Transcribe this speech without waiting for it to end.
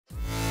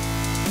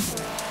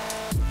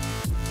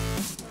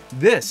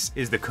This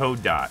is the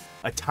Kode Dot,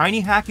 a tiny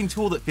hacking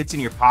tool that fits in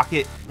your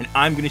pocket, and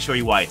I'm going to show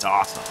you why it's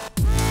awesome.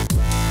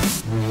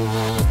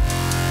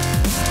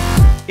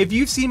 If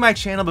you've seen my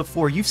channel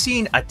before, you've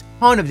seen a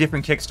ton of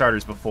different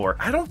Kickstarters before.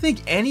 I don't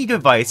think any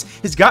device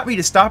has got me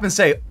to stop and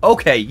say,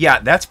 okay, yeah,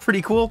 that's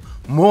pretty cool,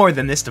 more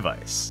than this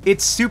device.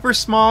 It's super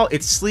small,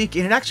 it's sleek,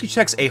 and it actually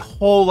checks a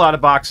whole lot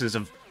of boxes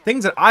of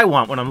things that I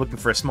want when I'm looking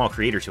for a small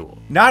creator tool.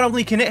 Not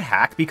only can it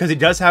hack, because it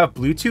does have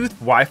Bluetooth,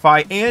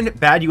 Wi-Fi, and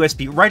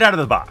BadUSB right out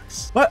of the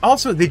box, but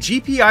also the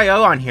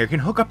GPIO on here can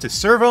hook up to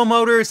servo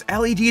motors,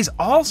 LEDs,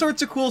 all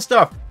sorts of cool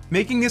stuff,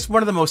 making this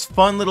one of the most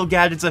fun little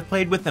gadgets I've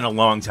played with in a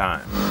long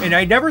time. And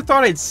I never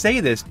thought I'd say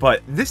this,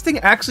 but this thing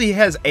actually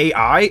has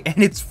AI,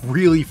 and it's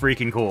really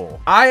freaking cool.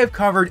 I have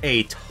covered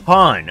a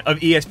ton of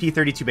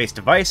ESP32 based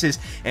devices,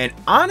 and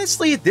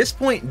honestly at this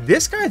point,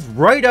 this guy's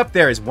right up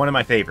there as one of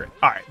my favorite.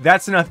 All right,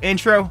 that's enough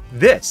intro.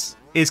 This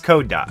is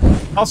Kode Dot.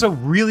 Also,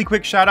 really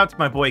quick shout out to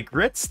my boy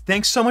Grits.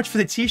 Thanks so much for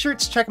the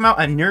t-shirts. Check them out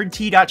on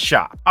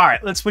nerdtea.shop. All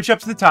right, let's switch up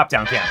to the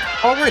top-down camera.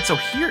 All right, so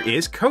here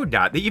is Kode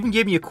Dot. They even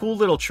gave me a cool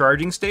little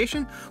charging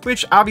station,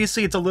 which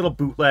obviously it's a little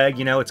bootleg,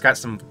 you know, it's got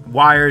some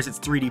wires, it's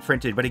 3D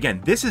printed, but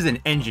again, this is an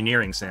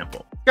engineering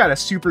sample. Got a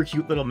super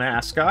cute little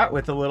mascot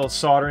with a little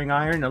soldering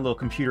iron and a little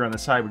computer on the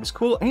side, which is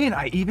cool, and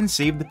I even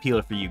saved the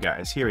peeler for you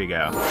guys. Here we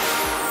go.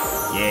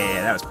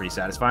 Yeah, that was pretty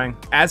satisfying.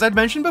 As I'd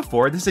mentioned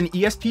before, this is an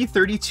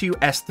ESP32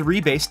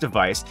 S3 based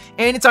device,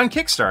 and it's on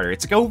Kickstarter.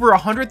 It's over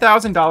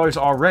 $100,000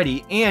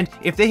 already, and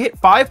if they hit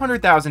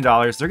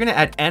 $500,000, they're gonna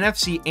add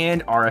NFC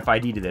and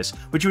RFID to this,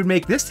 which would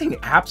make this thing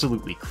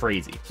absolutely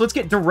crazy. So let's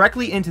get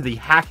directly into the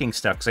hacking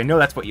stuff, because I know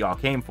that's what you all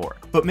came for.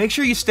 But make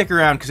sure you stick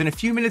around, because in a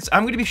few minutes,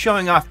 I'm gonna be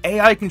showing off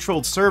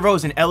AI-controlled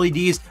servos and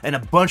LEDs and a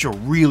bunch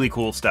of really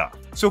cool stuff.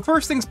 So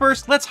first things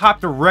first, let's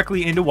hop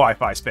directly into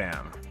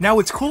WiFiSpam. Now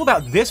what's cool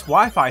about this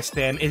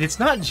WiFiSpam is it's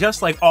not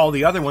just like all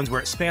the other ones where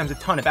it spams a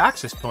ton of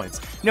access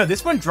points. No,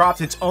 this one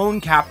drops its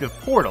own captive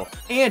portal,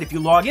 and if you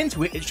log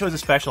into it, it shows a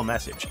special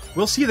message.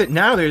 We'll see that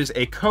now there's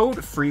a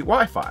code-free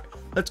Wi-Fi.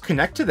 Let's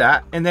connect to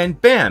that, and then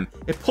bam,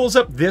 it pulls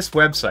up this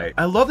website.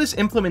 I love this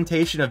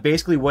implementation of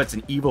basically what's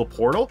an evil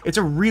portal. It's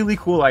a really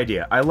cool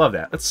idea. I love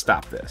that. Let's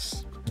stop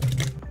this.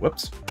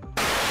 Whoops.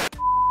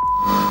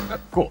 Oh,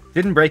 cool,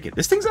 didn't break it.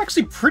 This thing's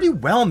actually pretty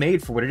well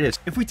made for what it is.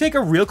 If we take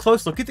a real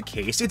close look at the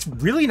case, it's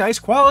really nice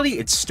quality,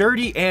 it's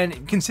sturdy,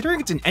 and considering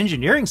it's an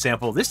engineering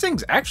sample, this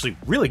thing's actually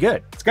really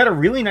good. It's got a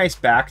really nice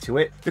back to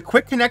it. The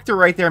quick connector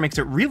right there makes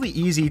it really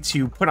easy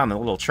to put on the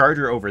little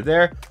charger over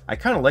there. I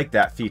kind of like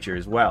that feature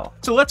as well.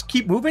 So let's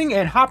keep moving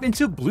and hop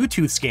into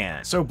Bluetooth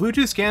scan. So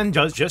Bluetooth scan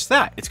does just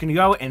that. It's gonna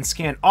go and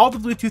scan all the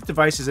Bluetooth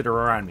devices that are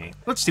around me.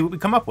 Let's see what we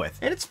come up with.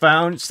 And it's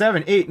found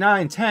 7, 8,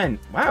 9, 10.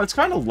 Wow, it's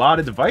found a lot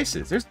of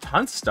devices. There's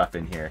tons of stuff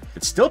in here.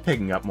 It's still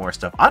picking up more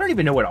stuff. I don't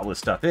even know what all this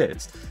stuff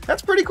is.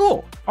 That's pretty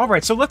cool. All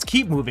right, so let's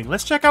keep moving.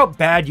 Let's check out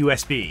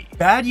BadUSB.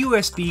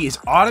 BadUSB is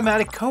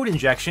automatic code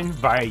injection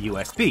via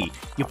USB.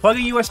 You plug a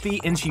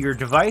USB into your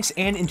device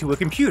and into a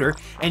computer,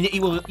 and it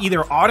will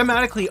either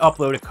automatically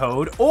upload a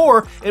code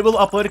or it will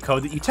upload a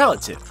code that you tell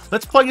it to.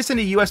 Let's plug this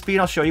into USB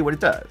and I'll show you what it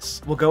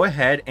does. We'll go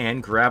ahead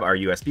and grab our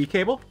USB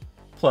cable,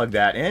 plug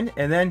that in,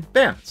 and then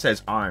bam, it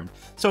says armed.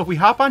 So if we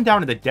hop on down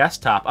to the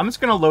desktop, I'm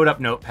just gonna load up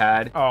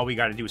Notepad. All we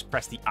gotta do is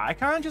press the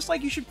icon, just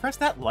like you should press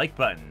that like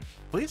button,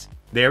 please.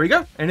 There we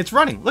go, and it's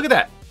running. Look at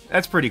that.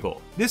 That's pretty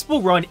cool. This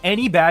will run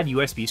any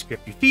BadUSB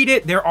script you feed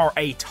it. There are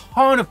a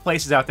ton of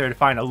places out there to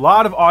find a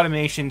lot of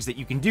automations that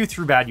you can do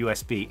through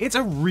BadUSB. It's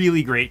a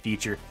really great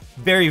feature.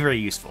 Very, very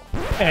useful.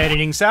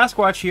 Editing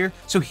Sasquatch here.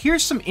 So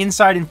here's some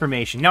inside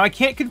information. Now I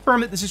can't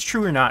confirm that this is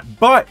true or not,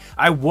 but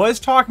I was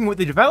talking with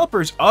the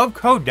developers of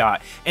Kode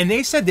Dot, and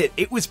they said that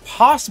it was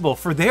possible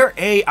for their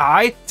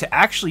AI to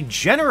actually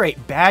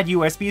generate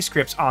BadUSB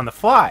scripts on the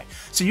fly.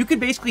 So you could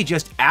basically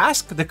just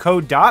ask the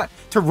Kode Dot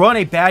to run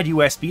a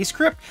BadUSB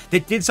script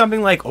that did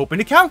something like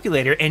open a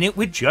calculator, and it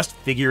would just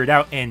figure it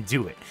out and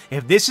do it.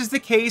 If this is the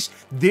case,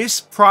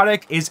 this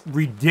product is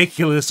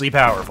ridiculously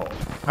powerful.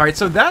 All right,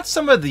 so that's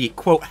some of the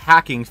quote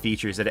hacking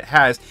features that it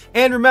has.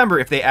 And remember,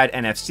 if they add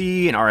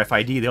NFC and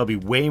RFID, there'll be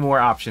way more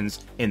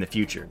options in the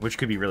future, which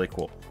could be really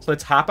cool. So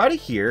let's hop out of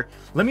here.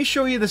 Let me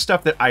show you the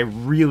stuff that I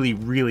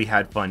really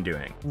had fun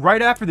doing.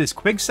 Right after this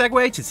quick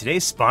segue to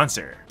today's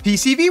sponsor,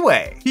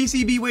 PCBWay.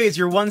 PCBWay is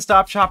your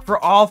one-stop shop for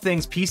all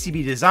things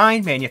PCB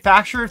design,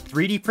 manufacture,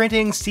 3D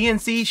printing,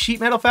 CNC, sheet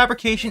metal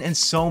fabrication, and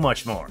so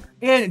much more.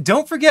 And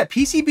don't forget,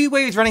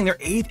 PCBWay is running their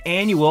 8th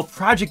annual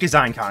project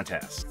design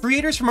contest.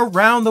 Creators from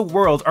around the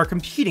world are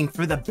competing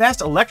for the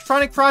best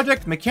electronic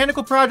project,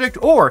 mechanical project,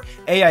 or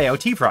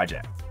AIoT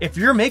project. If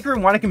you're a maker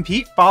and want to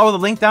compete, follow the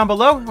link down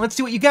below and let's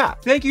see what you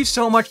got. Thank you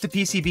so much to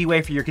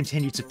PCBWay for your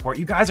continued support.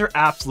 You guys are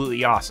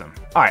absolutely awesome.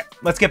 All right,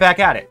 let's get back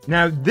at it.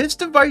 Now, this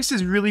device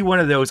is really one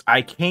of those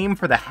I came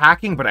for the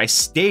hacking, but I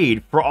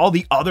stayed for all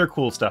the other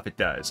cool stuff it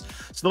does.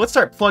 So let's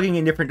start plugging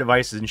in different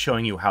devices and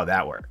showing you how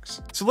that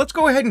works. So let's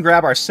go ahead and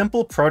grab our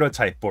simple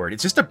prototype board.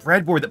 It's just a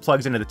breadboard that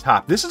plugs into the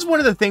top. This is one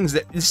of the things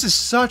that, this is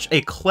such a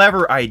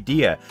clever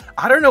idea.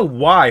 I don't know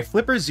why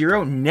Flipper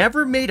Zero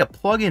never made a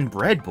plug-in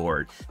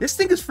breadboard. This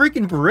thing is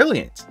freaking brilliant.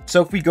 brilliant.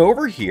 So if we go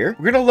over here,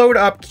 we're gonna load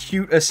up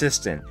Cute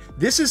Assistant.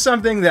 This is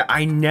something that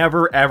I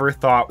never ever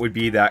thought would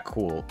be that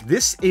cool.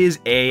 This is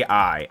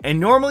AI, and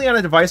normally on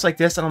a device like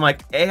this, and I'm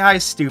like, AI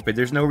is stupid.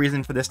 There's no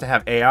reason for this to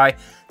have AI.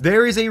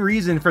 There is a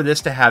reason for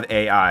this to have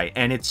AI,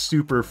 and it's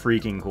super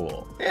freaking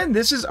cool. And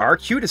this is our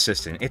Cute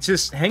Assistant. It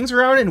just hangs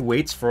around and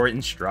waits for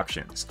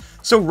instructions.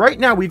 So right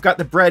now we've got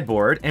the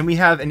breadboard, and we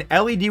have an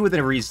LED with a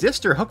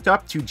resistor hooked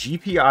up to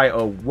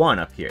GPIO 1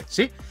 up here.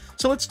 See?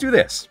 So let's do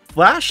this.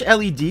 Flash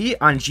LED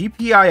on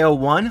GPIO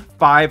 1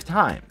 5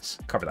 times.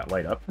 Cover that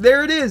light up.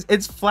 There it is.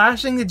 It's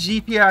flashing the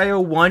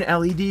GPIO 1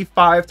 LED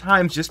 5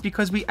 times just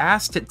because we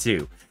asked it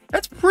to.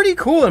 That's pretty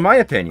cool in my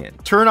opinion.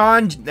 Turn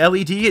on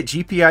LED at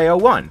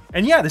GPIO 1.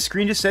 And yeah, the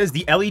screen just says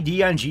the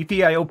LED on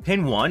GPIO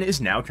pin 1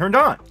 is now turned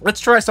on. Let's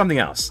try something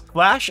else.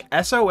 Flash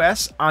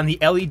SOS on the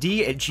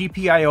LED at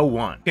GPIO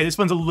 1. Okay, this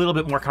one's a little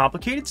bit more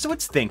complicated, so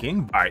it's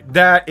thinking. All right,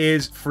 that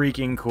is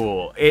freaking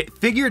cool. It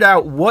figured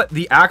out what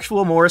the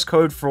actual Morse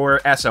code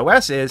for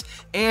SOS is,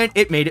 and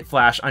it made it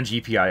flash on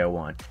GPIO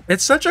 1.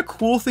 It's such a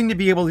cool thing to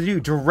be able to do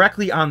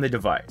directly on the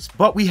device,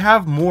 but we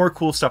have more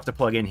cool stuff to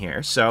plug in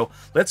here. So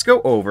let's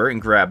go over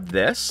and grab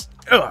this.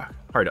 Ugh,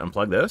 hard to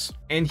unplug those.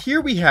 And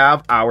here we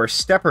have our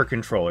stepper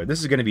controller.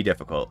 This is going to be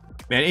difficult.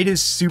 Man, it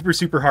is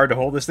super hard to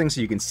hold this thing so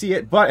you can see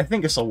it, but I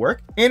think this will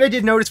work. And I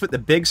did notice with the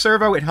big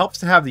servo, it helps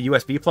to have the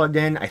USB plugged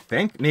in, I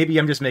think. Maybe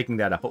I'm just making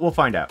that up, but we'll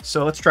find out.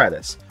 So let's try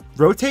this.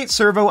 Rotate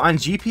servo on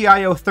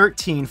GPIO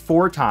 13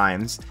 4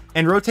 times,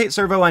 and rotate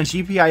servo on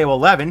GPIO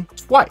 11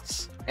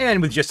 twice.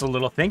 And with just a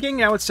little thinking,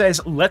 now it says,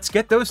 let's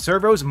get those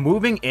servos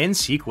moving in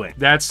sequence.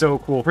 That's so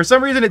cool. For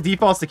some reason, it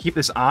defaults to keep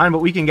this on, but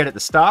we can get it to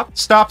stop.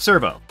 Stop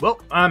servo.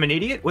 Well, I'm an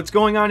idiot. What's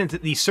going on is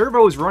that the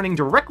servo is running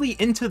directly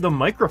into the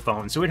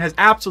microphone, so it has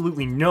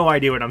absolutely no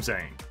idea what I'm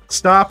saying.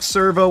 Stop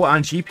servo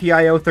on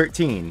GPIO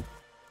 13.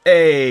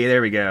 Hey,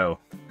 there we go.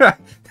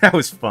 That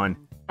was fun.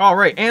 All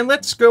right, and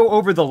let's go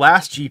over the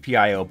last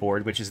GPIO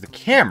board, which is the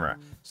camera.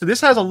 So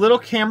this has a little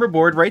camera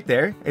board right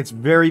there. It's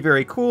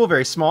very cool,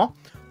 very small.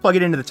 Plug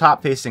it into the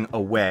top facing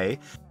away.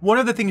 One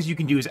of the things you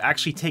can do is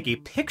actually take a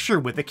picture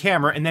with the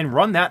camera and then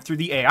run that through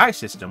the AI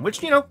system,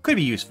 which, you know, could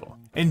be useful.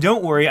 And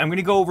don't worry, I'm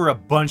gonna go over a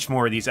bunch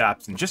more of these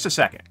apps in just a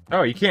second.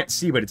 Oh, you can't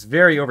see, but it's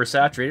very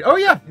oversaturated. Oh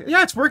yeah,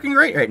 it's working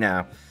great right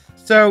now.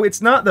 So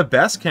it's not the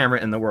best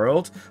camera in the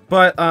world,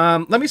 but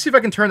let me see if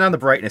I can turn down the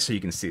brightness so you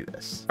can see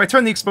this. If I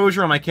turn the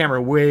exposure on my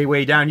camera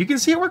way down, you can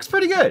see it works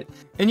pretty good.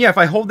 And yeah, if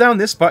I hold down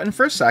this button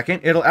for a second,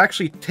 it'll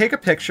actually take a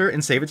picture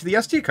and save it to the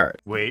SD card.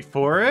 Wait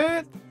for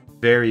it.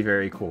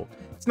 Very cool.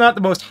 It's not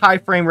the most high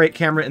frame rate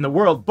camera in the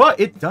world, but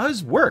it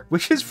does work,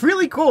 which is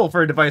really cool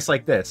for a device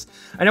like this.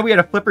 I know we had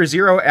a Flipper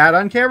Zero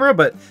add-on camera,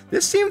 but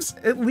this seems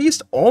at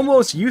least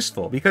almost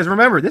useful because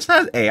remember, this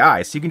has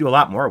AI, so you can do a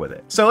lot more with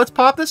it. So let's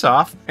pop this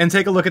off and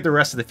take a look at the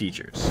rest of the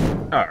features.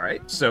 All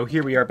right, so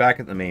here we are back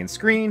at the main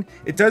screen.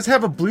 It does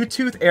have a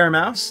Bluetooth Air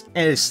Mouse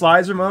and a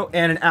slides remote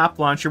and an app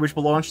launcher, which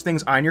will launch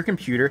things on your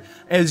computer.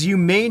 As you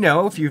may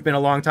know, if you've been a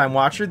long time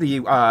watcher, the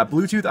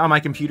Bluetooth on my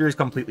computer is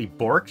completely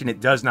borked and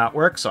it does not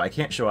work, so I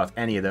can't show off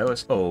any of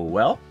those. Oh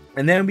well.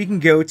 And then we can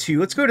go to,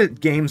 let's go to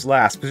games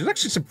last, because there's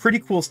actually some pretty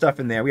cool stuff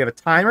in there. We have a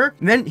timer,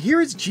 and then here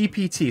is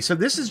GPT. So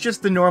this is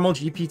just the normal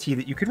GPT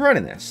that you could run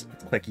in this.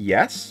 Click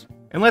yes,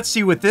 and let's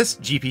see what this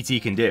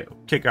GPT can do.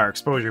 Kick our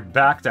exposure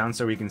back down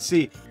so we can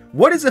see.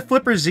 What is a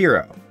Flipper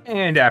Zero?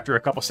 And after a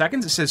couple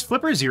seconds, it says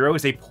Flipper Zero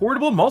is a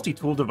portable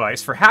multi-tool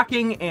device for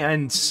hacking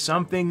and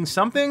something.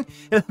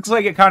 It looks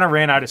like it kind of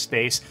ran out of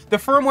space. The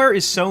firmware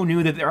is so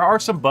new that there are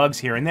some bugs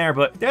here and there,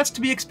 but that's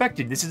to be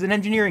expected. This is an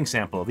engineering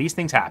sample. These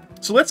things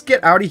happen. So let's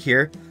get out of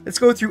here. Let's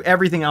go through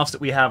everything else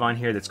that we have on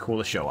here that's cool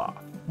to show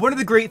off. One of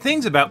the great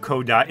things about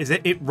Kode Dot is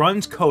that it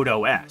runs Code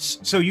OS,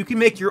 so you can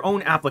make your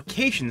own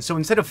application. So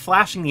instead of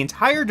flashing the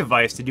entire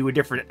device to do a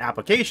different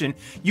application,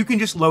 you can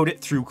just load it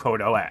through Code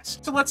OS.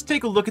 So let's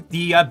take a look at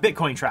the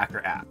Bitcoin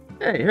Tracker app.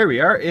 Hey, here we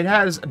are. It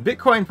has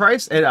Bitcoin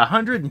price at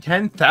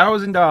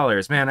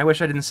 $110,000. Man, I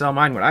wish I didn't sell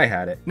mine when I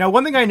had it. Now,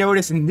 one thing I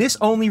noticed, and this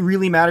only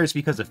really matters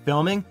because of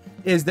filming,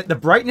 is that the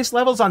brightness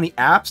levels on the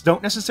apps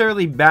don't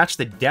necessarily match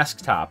the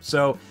desktop,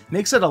 so it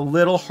makes it a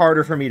little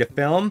harder for me to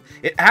film.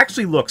 It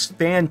actually looks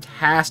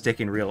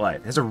fantastic in real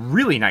life. It has a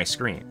really nice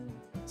screen.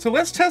 So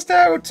let's test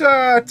out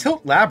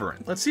Tilt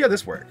Labyrinth. Let's see how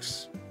this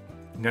works.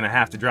 I'm gonna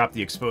have to drop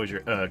the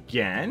exposure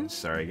again.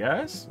 Sorry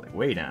guys, like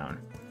way down.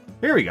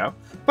 Here we go.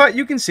 But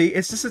you can see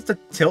it's just a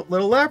Tilt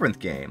little Labyrinth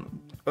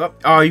game.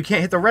 Oh, you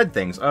can't hit the red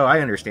things. Oh, I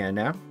understand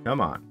now.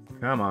 Come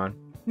on.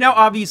 Now,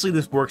 obviously,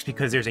 this works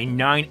because there's a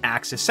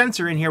 9-axis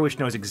sensor in here which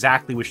knows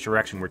exactly which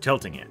direction we're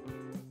tilting in.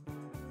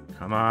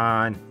 Come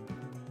on.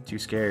 Too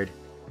scared.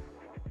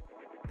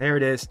 There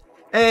it is.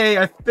 Hey,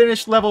 I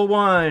finished level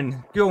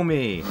 1. Go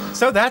me.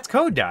 So that's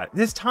Kode Dot.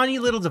 This tiny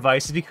little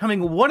device is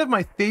becoming one of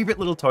my favorite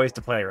little toys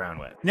to play around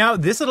with. Now,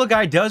 this little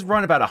guy does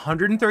run about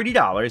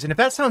 $130, and if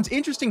that sounds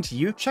interesting to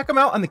you, check him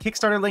out on the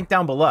Kickstarter link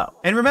down below.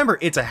 And remember,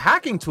 it's a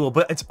hacking tool,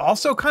 but it's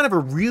also kind of a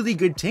really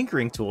good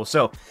tinkering tool,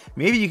 so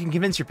maybe you can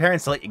convince your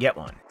parents to let you get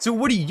one. So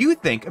what do you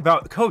think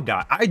about Kode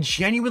Dot? I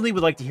genuinely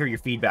would like to hear your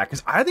feedback,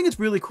 because I think it's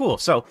really cool,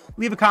 so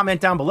leave a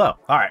comment down below.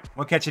 All right,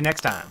 we'll catch you next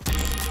time.